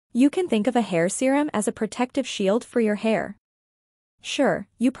You can think of a hair serum as a protective shield for your hair. Sure,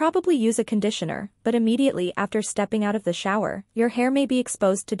 you probably use a conditioner, but immediately after stepping out of the shower, your hair may be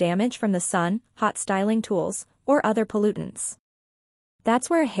exposed to damage from the sun, hot styling tools, or other pollutants. That's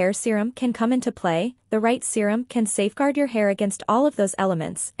where a hair serum can come into play. The right serum can safeguard your hair against all of those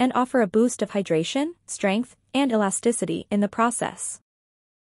elements and offer a boost of hydration, strength, and elasticity in the process.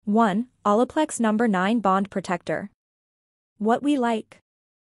 1. Olaplex No. 9 Bond Protector. What we like.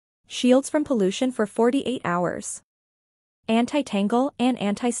 Shields from pollution for 48 hours. Anti-tangle and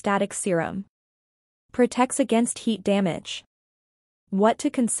anti-static serum. Protects against heat damage. What to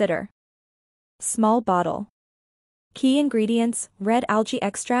consider. Small bottle. Key ingredients: red algae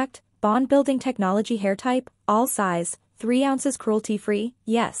extract, bond-building technology, hair type, all size, 3 ounces, cruelty-free,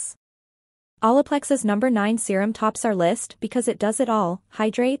 yes. Olaplex's No. 9 serum tops our list because it does it all: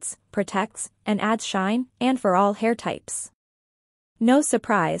 hydrates, protects, and adds shine, and for all hair types. No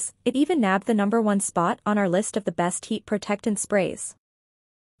surprise, it even nabbed the No. 1 spot on our list of the best heat protectant sprays.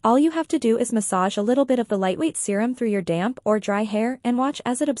 All you have to do is massage a little bit of the lightweight serum through your damp or dry hair and watch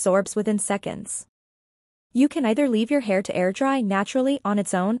as it absorbs within seconds. You can either leave your hair to air dry naturally on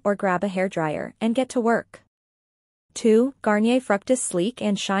its own or grab a hairdryer and get to work. 2. Garnier Fructis Sleek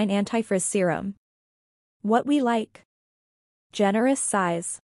and Shine Anti-Frizz Serum. What we like. Generous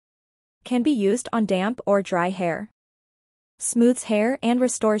size. Can be used on damp or dry hair. Smooths hair and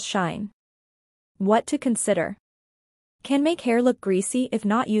restores shine. What to consider. Can make hair look greasy if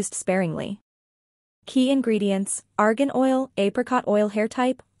not used sparingly. Key ingredients: argan oil, apricot oil, hair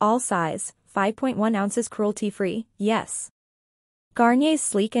type, all size, 5.1 ounces, cruelty-free, yes. Garnier's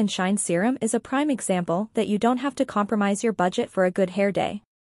Sleek and Shine Serum is a prime example that you don't have to compromise your budget for a good hair day.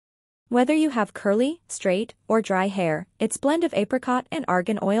 Whether you have curly, straight, or dry hair, its blend of apricot and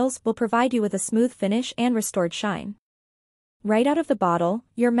argan oils will provide you with a smooth finish and restored shine. Right out of the bottle,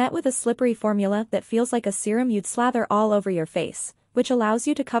 you're met with a slippery formula that feels like a serum you'd slather all over your face, which allows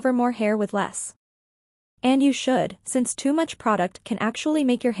you to cover more hair with less. And you should, since too much product can actually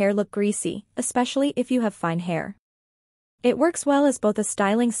make your hair look greasy, especially if you have fine hair. It works well as both a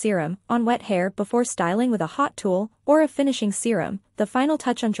styling serum on wet hair before styling with a hot tool, or a finishing serum, the final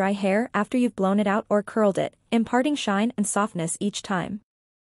touch on dry hair after you've blown it out or curled it, imparting shine and softness each time.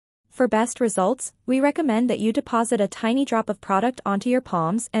 For best results, we recommend that you deposit a tiny drop of product onto your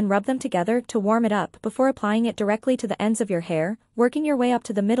palms and rub them together to warm it up before applying it directly to the ends of your hair, working your way up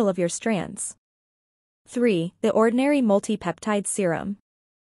to the middle of your strands. 3. The Ordinary Multi-Peptide Serum.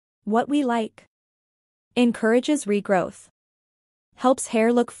 What we like. Encourages regrowth. Helps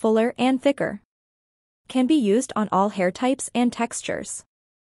hair look fuller and thicker. Can be used on all hair types and textures.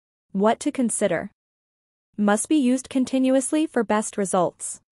 What to consider. Must be used continuously for best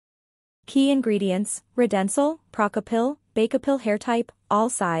results. Key ingredients: Redensyl, Procopil, Bakopil, hair type, all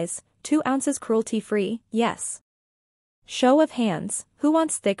size, 2 ounces, cruelty-free, yes. Show of hands, who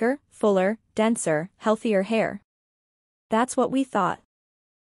wants thicker, fuller, denser, healthier hair? That's what we thought.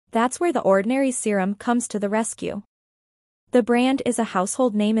 That's where the Ordinary Serum comes to the rescue. The brand is a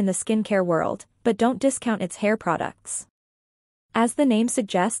household name in the skincare world, but don't discount its hair products. As the name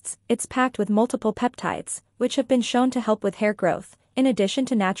suggests, it's packed with multiple peptides, which have been shown to help with hair growth, in addition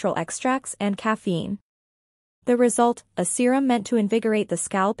to natural extracts and caffeine. The result: a serum meant to invigorate the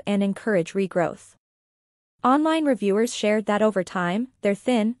scalp and encourage regrowth. Online reviewers shared that over time, their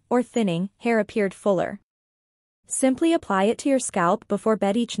thin, or thinning, hair appeared fuller. Simply apply it to your scalp before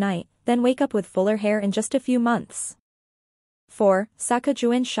bed each night, then wake up with fuller hair in just a few months. 4.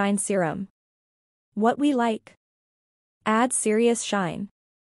 Sachajuan Shine Serum. What we like. Adds serious shine.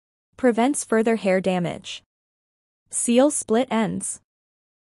 Prevents further hair damage. Seals split ends.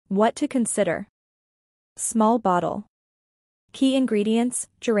 What to consider. Small bottle. Key ingredients: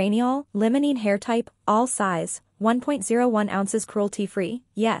 geraniol, limonene, hair type, all size, 1.01 ounces, cruelty-free,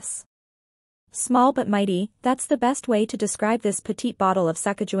 yes. Small but mighty, that's the best way to describe this petite bottle of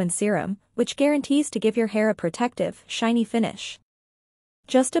Sachajuan serum, which guarantees to give your hair a protective, shiny finish.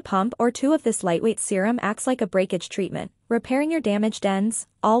 Just a pump or two of this lightweight serum acts like a breakage treatment, repairing your damaged ends,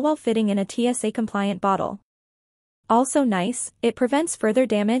 all while fitting in a TSA-compliant bottle. Also nice, it prevents further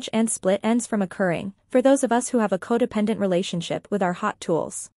damage and split ends from occurring, for those of us who have a codependent relationship with our hot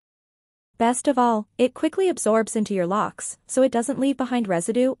tools. Best of all, it quickly absorbs into your locks, so it doesn't leave behind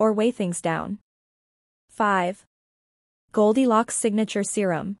residue or weigh things down. 5. Goldilocks Signature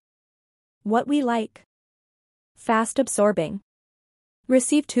Serum. What we like. Fast absorbing.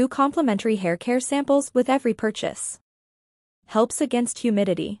 Receive 2 complimentary hair care samples with every purchase. Helps against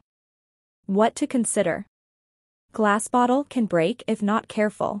humidity. What to consider. Glass bottle can break if not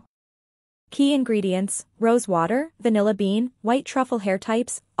careful. Key ingredients: rose water, vanilla bean, white truffle hair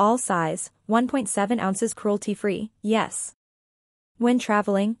types, all size, 1.7 ounces cruelty-free, yes. When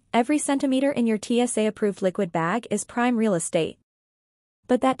traveling, every centimeter in your TSA-approved liquid bag is prime real estate.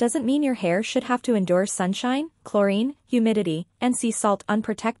 But that doesn't mean your hair should have to endure sunshine, chlorine, humidity, and sea salt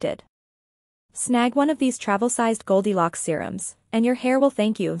unprotected. Snag one of these travel-sized Goldilocks serums, and your hair will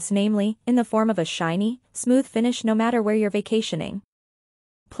thank you, namely, in the form of a shiny, smooth finish no matter where you're vacationing.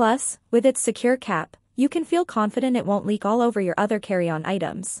 Plus, with its secure cap, you can feel confident it won't leak all over your other carry-on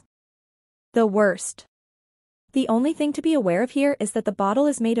items. The worst. The only thing to be aware of here is that the bottle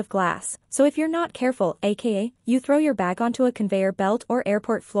is made of glass, so if you're not careful, aka, you throw your bag onto a conveyor belt or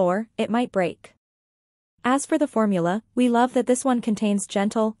airport floor, it might break. As for the formula, we love that this one contains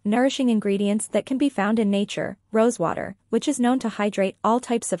gentle, nourishing ingredients that can be found in nature: rosewater, which is known to hydrate all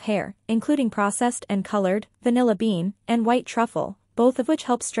types of hair, including processed and colored, vanilla bean, and white truffle, both of which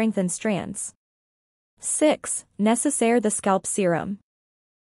help strengthen strands. 6. Nécessaire the Scalp Serum.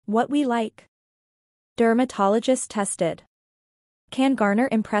 What we like. Dermatologist tested. Can garner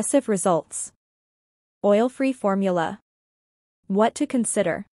impressive results. Oil-free formula. What to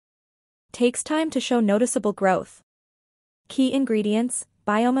consider. Takes time to show noticeable growth. Key ingredients: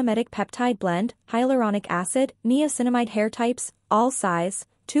 biomimetic peptide blend, hyaluronic acid, niacinamide hair types, all size,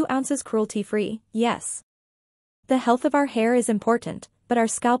 2 ounces cruelty-free, yes. The health of our hair is important, but our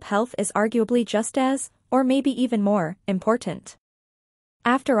scalp health is arguably just as, or maybe even more, important.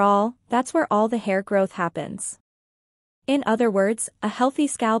 After all, that's where all the hair growth happens. In other words, a healthy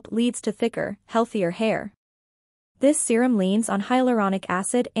scalp leads to thicker, healthier hair. This serum leans on hyaluronic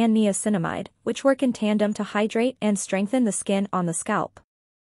acid and niacinamide, which work in tandem to hydrate and strengthen the skin on the scalp.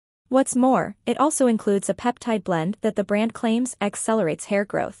 What's more, it also includes a peptide blend that the brand claims accelerates hair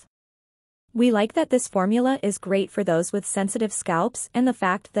growth. We like that this formula is great for those with sensitive scalps and the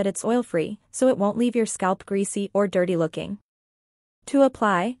fact that it's oil-free, so it won't leave your scalp greasy or dirty looking. To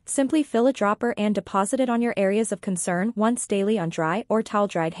apply, simply fill a dropper and deposit it on your areas of concern once daily on dry or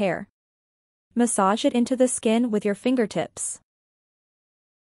towel-dried hair. Massage it into the skin with your fingertips.